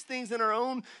fix things in our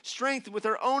own strength, with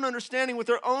our own understanding, with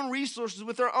our own resources,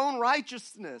 with our own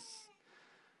righteousness.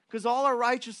 Because all our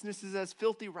righteousness is as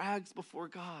filthy rags before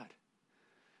God.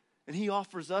 And he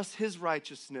offers us his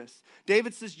righteousness.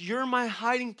 David says, "You're my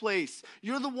hiding place.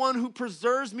 You're the one who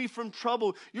preserves me from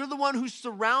trouble. You're the one who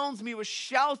surrounds me with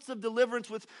shouts of deliverance,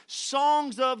 with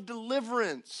songs of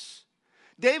deliverance."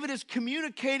 David is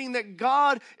communicating that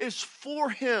God is for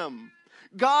him.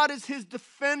 God is his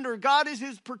defender. God is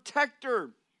his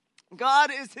protector.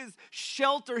 God is his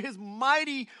shelter, his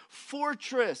mighty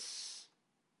fortress.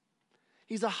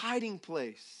 He's a hiding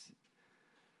place.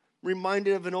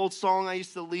 Reminded of an old song I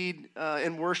used to lead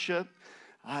in worship.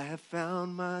 I have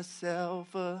found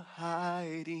myself a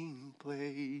hiding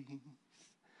place.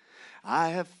 I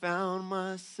have found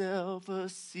myself a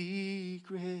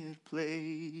secret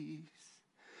place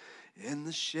in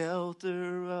the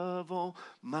shelter of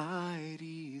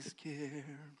Almighty's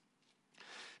care.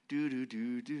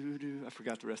 I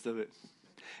forgot the rest of it.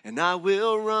 And I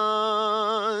will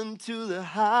run to the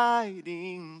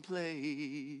hiding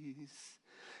place.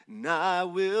 And I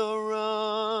will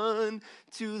run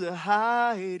to the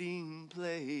hiding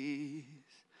place.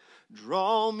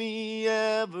 Draw me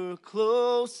ever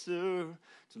closer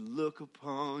to look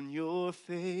upon your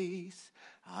face.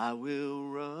 I will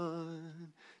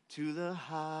run to the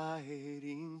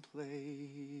hiding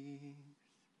place.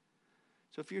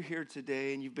 So if you're here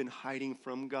today and you've been hiding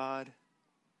from God,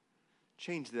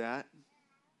 change that.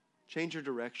 Change your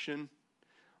direction.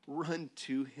 Run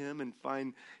to him and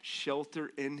find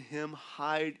shelter in him.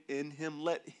 Hide in him.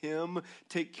 Let him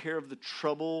take care of the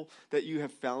trouble that you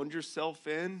have found yourself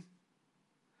in.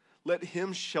 Let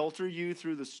him shelter you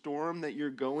through the storm that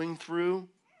you're going through.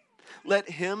 Let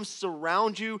him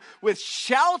surround you with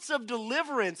shouts of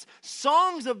deliverance,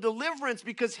 songs of deliverance,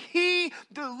 because he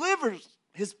delivers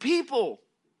his people.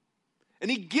 And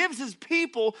he gives his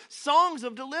people songs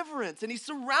of deliverance. And he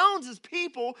surrounds his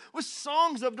people with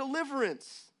songs of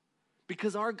deliverance.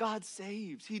 Because our God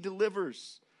saves. He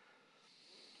delivers.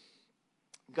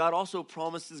 God also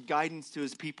promises guidance to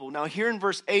his people. Now here in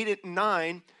verse 8 and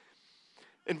 9,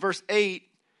 in verse 8,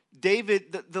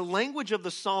 David, the language of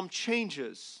the psalm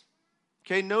changes.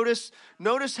 Okay, notice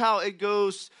how it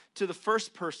goes to the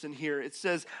first person here. It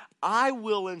says, "I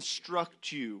will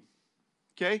instruct you."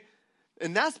 Okay?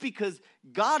 And that's because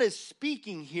God is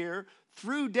speaking here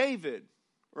through David,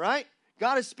 right?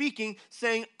 God is speaking,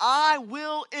 saying, "I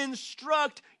will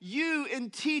instruct you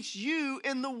and teach you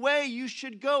in the way you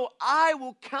should go. I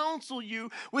will counsel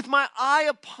you with my eye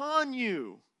upon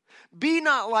you. Be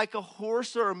not like a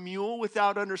horse or a mule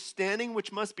without understanding,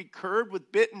 which must be curbed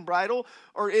with bit and bridle,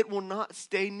 or it will not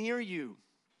stay near you."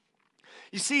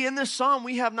 You see, in this psalm,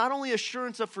 we have not only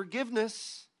assurance of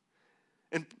forgiveness,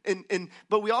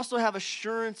 but we also have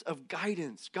assurance of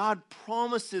guidance. God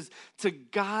promises to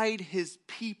guide his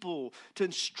people, to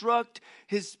instruct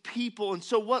his people. And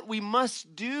so what we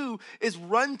must do is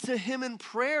run to him in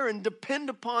prayer and depend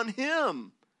upon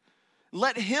him.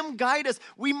 Let him guide us.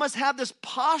 We must have this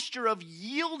posture of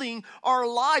yielding our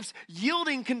lives,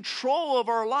 yielding control of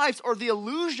our lives, or the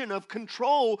illusion of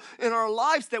control in our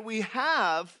lives that we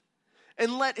have,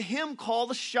 and let him call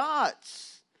the shots.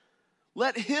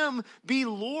 Let him be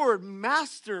Lord,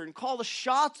 Master, and call the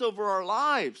shots over our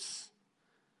lives.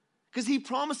 Because he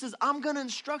promises, "I'm going to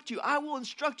instruct you. I will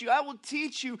instruct you. I will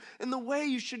teach you in the way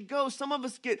you should go." Some of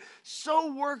us get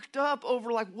so worked up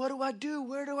over like, what do I do?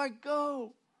 Where do I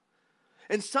go?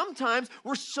 And sometimes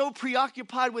we're so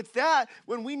preoccupied with that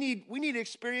when we need to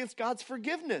experience God's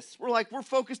forgiveness. We're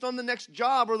focused on the next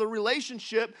job or the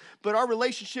relationship, but our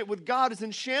relationship with God is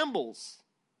in shambles.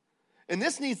 And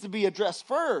this needs to be addressed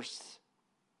first.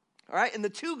 All right, and the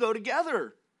two go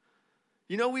together.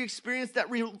 You know, we experience that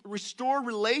restored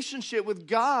relationship with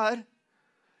God,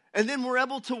 and then we're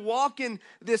able to walk in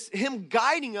this, him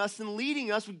guiding us and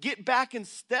leading us. We get back in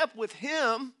step with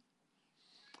him,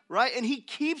 right? And he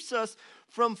keeps us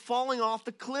from falling off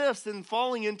the cliffs and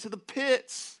falling into the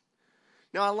pits.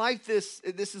 Now, I like this.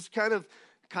 This is kind of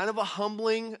a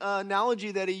humbling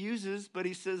analogy that he uses, but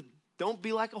he says, don't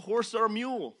be like a horse or a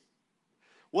mule.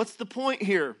 What's the point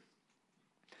here?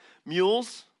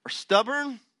 Mules are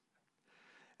stubborn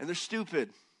and they're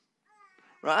stupid,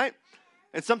 right?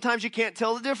 And sometimes you can't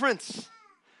tell the difference.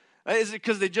 Is it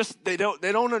because they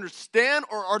don't understand,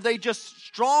 or are they just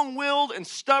strong-willed and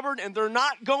stubborn and they're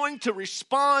not going to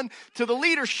respond to the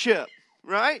leadership?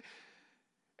 right?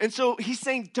 And so he's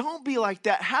saying, don't be like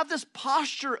that. Have this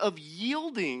posture of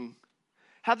yielding.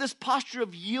 Have this posture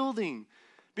of yielding.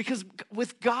 Because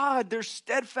with God, there's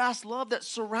steadfast love that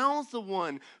surrounds the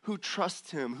one who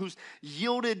trusts him, who's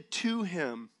yielded to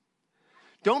him.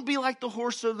 Don't be like the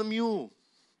horse or the mule,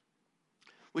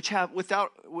 which have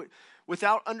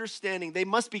without understanding, they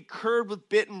must be curbed with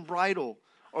bit and bridle,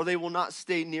 or they will not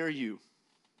stay near you.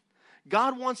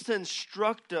 God wants to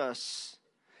instruct us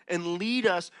and lead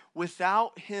us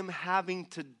without him having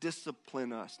to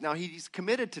discipline us. Now, he's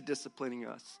committed to disciplining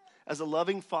us as a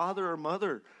loving father or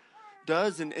mother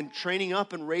does in training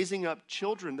up and raising up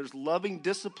children. There's loving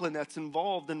discipline that's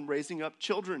involved in raising up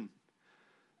children.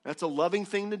 That's a loving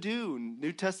thing to do.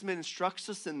 New Testament instructs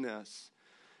us in this.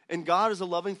 And God, as a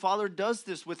loving father, does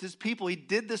this with his people. He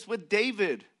did this with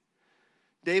David.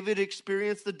 David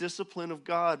experienced the discipline of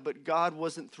God, but God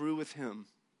wasn't through with him.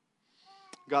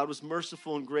 God was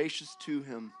merciful and gracious to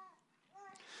him.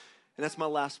 And that's my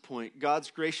last point. God's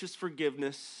gracious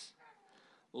forgiveness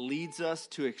leads us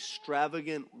to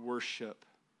extravagant worship.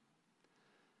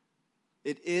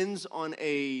 It ends on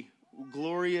a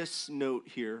glorious note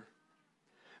here.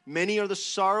 Many are the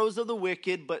sorrows of the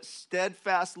wicked, but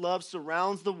steadfast love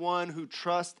surrounds the one who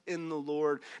trusts in the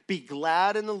Lord. Be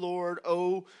glad in the Lord,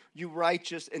 O you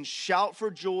righteous, and shout for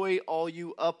joy, all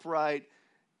you upright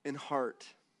in heart.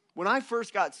 When I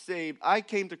first got saved, I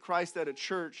came to Christ at a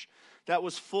church that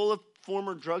was full of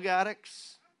former drug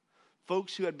addicts,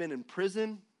 folks who had been in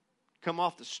prison, come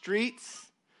off the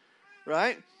streets,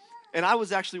 right? And I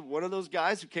was actually one of those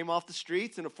guys who came off the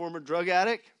streets and a former drug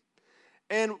addict.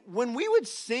 And when we would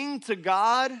sing to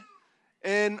God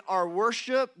in our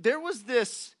worship, there was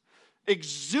this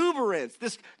exuberance,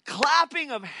 this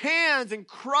clapping of hands and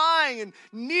crying and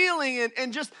kneeling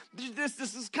and just this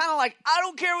is kind of like, I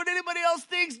don't care what anybody else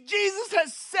thinks, Jesus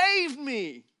has saved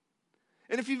me.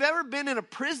 And if you've ever been in a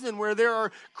prison where there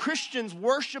are Christians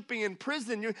worshiping in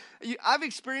prison, I've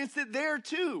experienced it there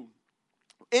too.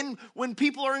 And when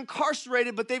people are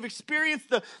incarcerated, but they've experienced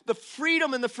the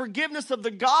freedom and the forgiveness of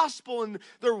the gospel, and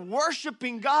they're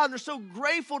worshiping God, and they're so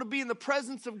grateful to be in the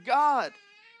presence of God.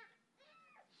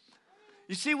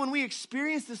 You see, when we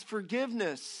experience this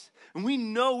forgiveness, and we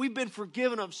know we've been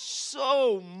forgiven of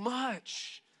so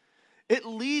much, it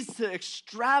leads to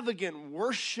extravagant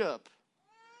worship,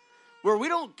 where we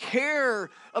don't care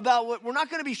about we're not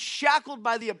going to be shackled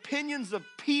by the opinions of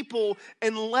people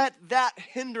and let that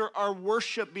hinder our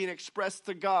worship being expressed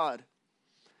to God.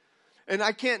 And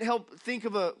I can't help think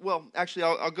of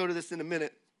I'll go to this in a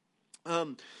minute.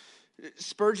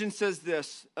 Spurgeon says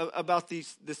this about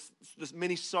this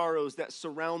many sorrows that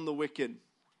surround the wicked.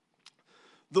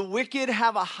 The wicked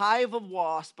have a hive of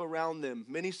wasps around them,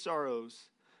 many sorrows,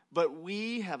 but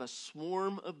we have a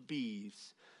swarm of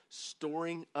bees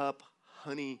storing up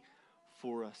honey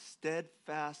for us.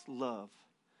 Steadfast love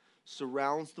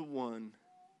surrounds the one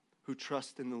who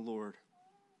trusts in the Lord.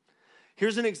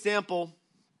 Here's an example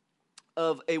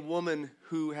of a woman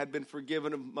who had been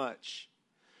forgiven of much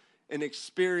and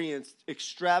experienced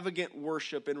extravagant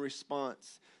worship in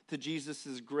response to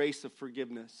Jesus' grace of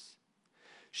forgiveness.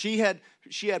 She had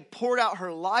poured out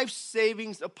her life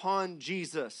savings upon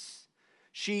Jesus.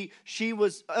 She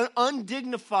was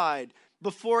undignified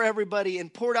before everybody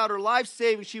and poured out her life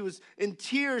savings. She was in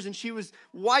tears and she was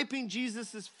wiping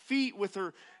Jesus' feet with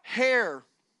her hair.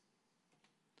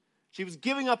 She was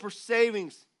giving up her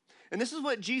savings. And this is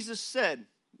what Jesus said.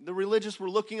 The religious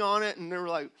were looking on it and they were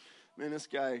like, man, this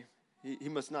guy, he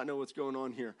must not know what's going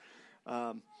on here.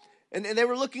 And they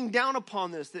were looking down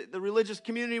upon this. The religious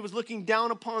community was looking down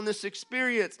upon this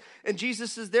experience. And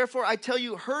Jesus says, therefore, I tell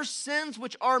you, her sins,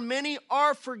 which are many,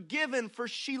 are forgiven, for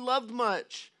she loved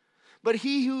much. But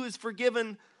he who is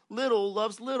forgiven little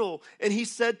loves little. And he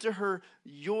said to her,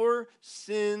 your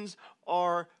sins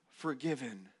are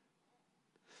forgiven.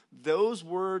 Those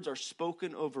words are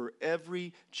spoken over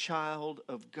every child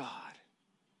of God.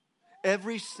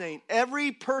 Every saint,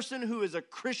 every person who is a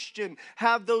Christian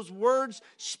have those words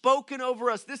spoken over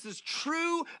us. This is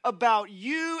true about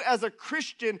you as a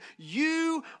Christian.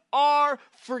 You are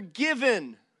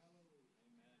forgiven.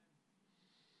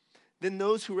 Then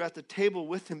those who were at the table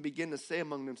with him begin to say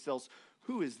among themselves,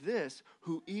 who is this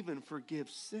who even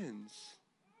forgives sins?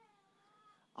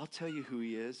 I'll tell you who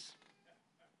he is.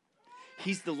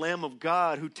 He's the Lamb of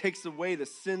God who takes away the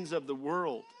sins of the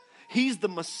world. He's the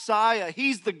Messiah.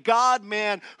 He's the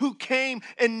God-man who came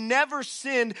and never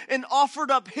sinned and offered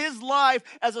up his life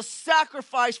as a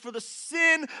sacrifice for the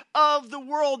sin of the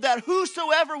world, that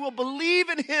whosoever will believe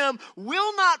in him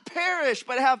will not perish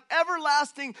but have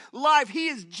everlasting life. He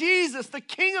is Jesus, the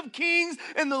King of kings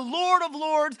and the Lord of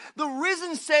lords, the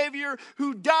risen Savior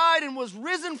who died and was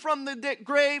risen from the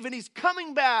grave, and he's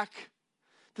coming back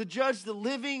to judge the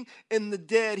living and the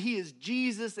dead. He is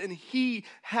Jesus, and he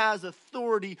has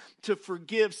authority to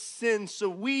forgive sins. So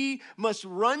we must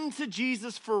run to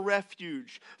Jesus for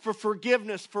refuge, for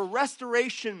forgiveness, for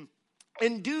restoration,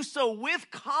 and do so with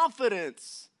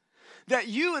confidence that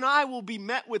you and I will be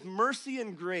met with mercy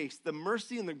and grace, the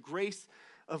mercy and the grace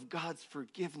of God's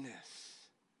forgiveness.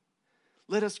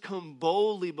 Let us come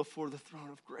boldly before the throne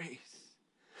of grace,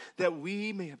 that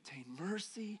we may obtain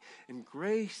mercy and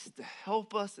grace to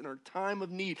help us in our time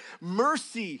of need.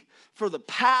 Mercy for the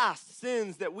past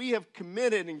sins that we have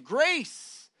committed, and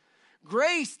grace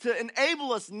to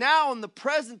enable us now in the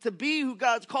present to be who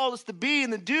God's called us to be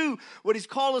and to do what he's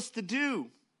called us to do.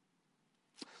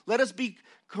 Let us be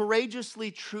courageously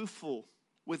truthful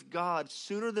with God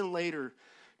sooner than later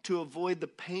to avoid the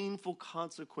painful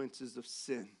consequences of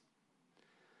sin.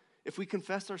 If we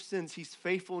confess our sins, he's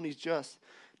faithful and he's just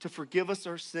to forgive us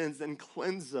our sins and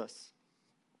cleanse us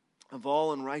of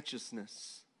all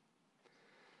unrighteousness.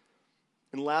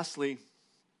 And lastly,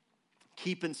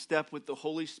 keep in step with the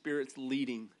Holy Spirit's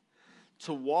leading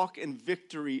to walk in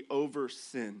victory over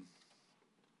sin.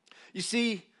 You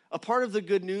see, a part of the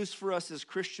good news for us as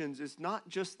Christians is not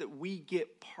just that we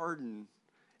get pardon,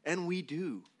 and we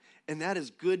do. And that is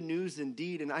good news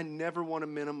indeed, and I never want to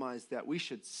minimize that. We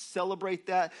should celebrate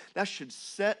that. That should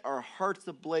set our hearts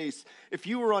ablaze. If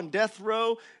you were on death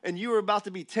row and you were about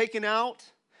to be taken out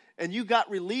and you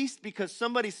got released because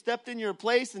somebody stepped in your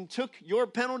place and took your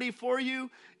penalty for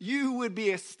you, you would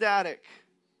be ecstatic.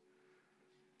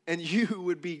 And you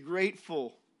would be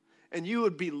grateful. And you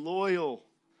would be loyal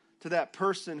to that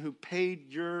person who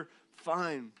paid your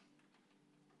fine.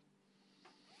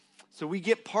 So we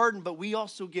get pardon, but we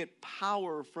also get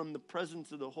power from the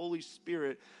presence of the Holy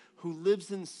Spirit who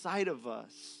lives inside of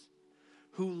us,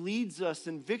 who leads us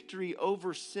in victory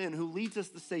over sin, who leads us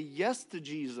to say yes to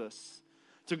Jesus,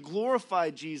 to glorify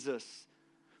Jesus,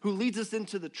 who leads us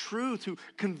into the truth, who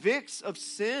convicts of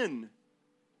sin,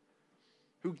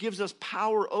 who gives us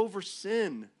power over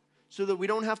sin so that we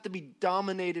don't have to be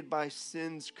dominated by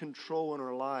sin's control in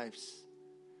our lives.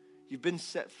 You've been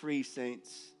set free,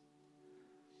 saints.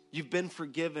 You've been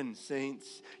forgiven,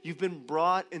 saints. You've been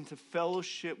brought into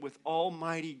fellowship with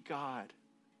Almighty God.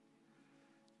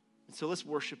 And so let's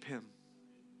worship him.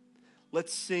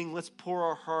 Let's sing. Let's pour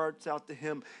our hearts out to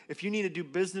him. If you need to do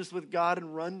business with God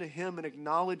and run to him and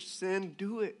acknowledge sin,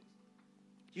 do it.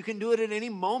 You can do it at any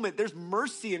moment. There's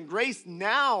mercy and grace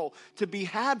now to be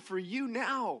had for you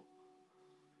now.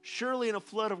 Surely in a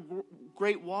flood of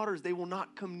great waters, they will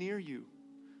not come near you,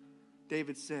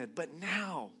 David said. But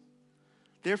now,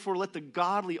 therefore, let the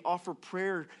godly offer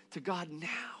prayer to God now.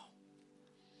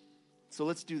 So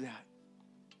let's do that.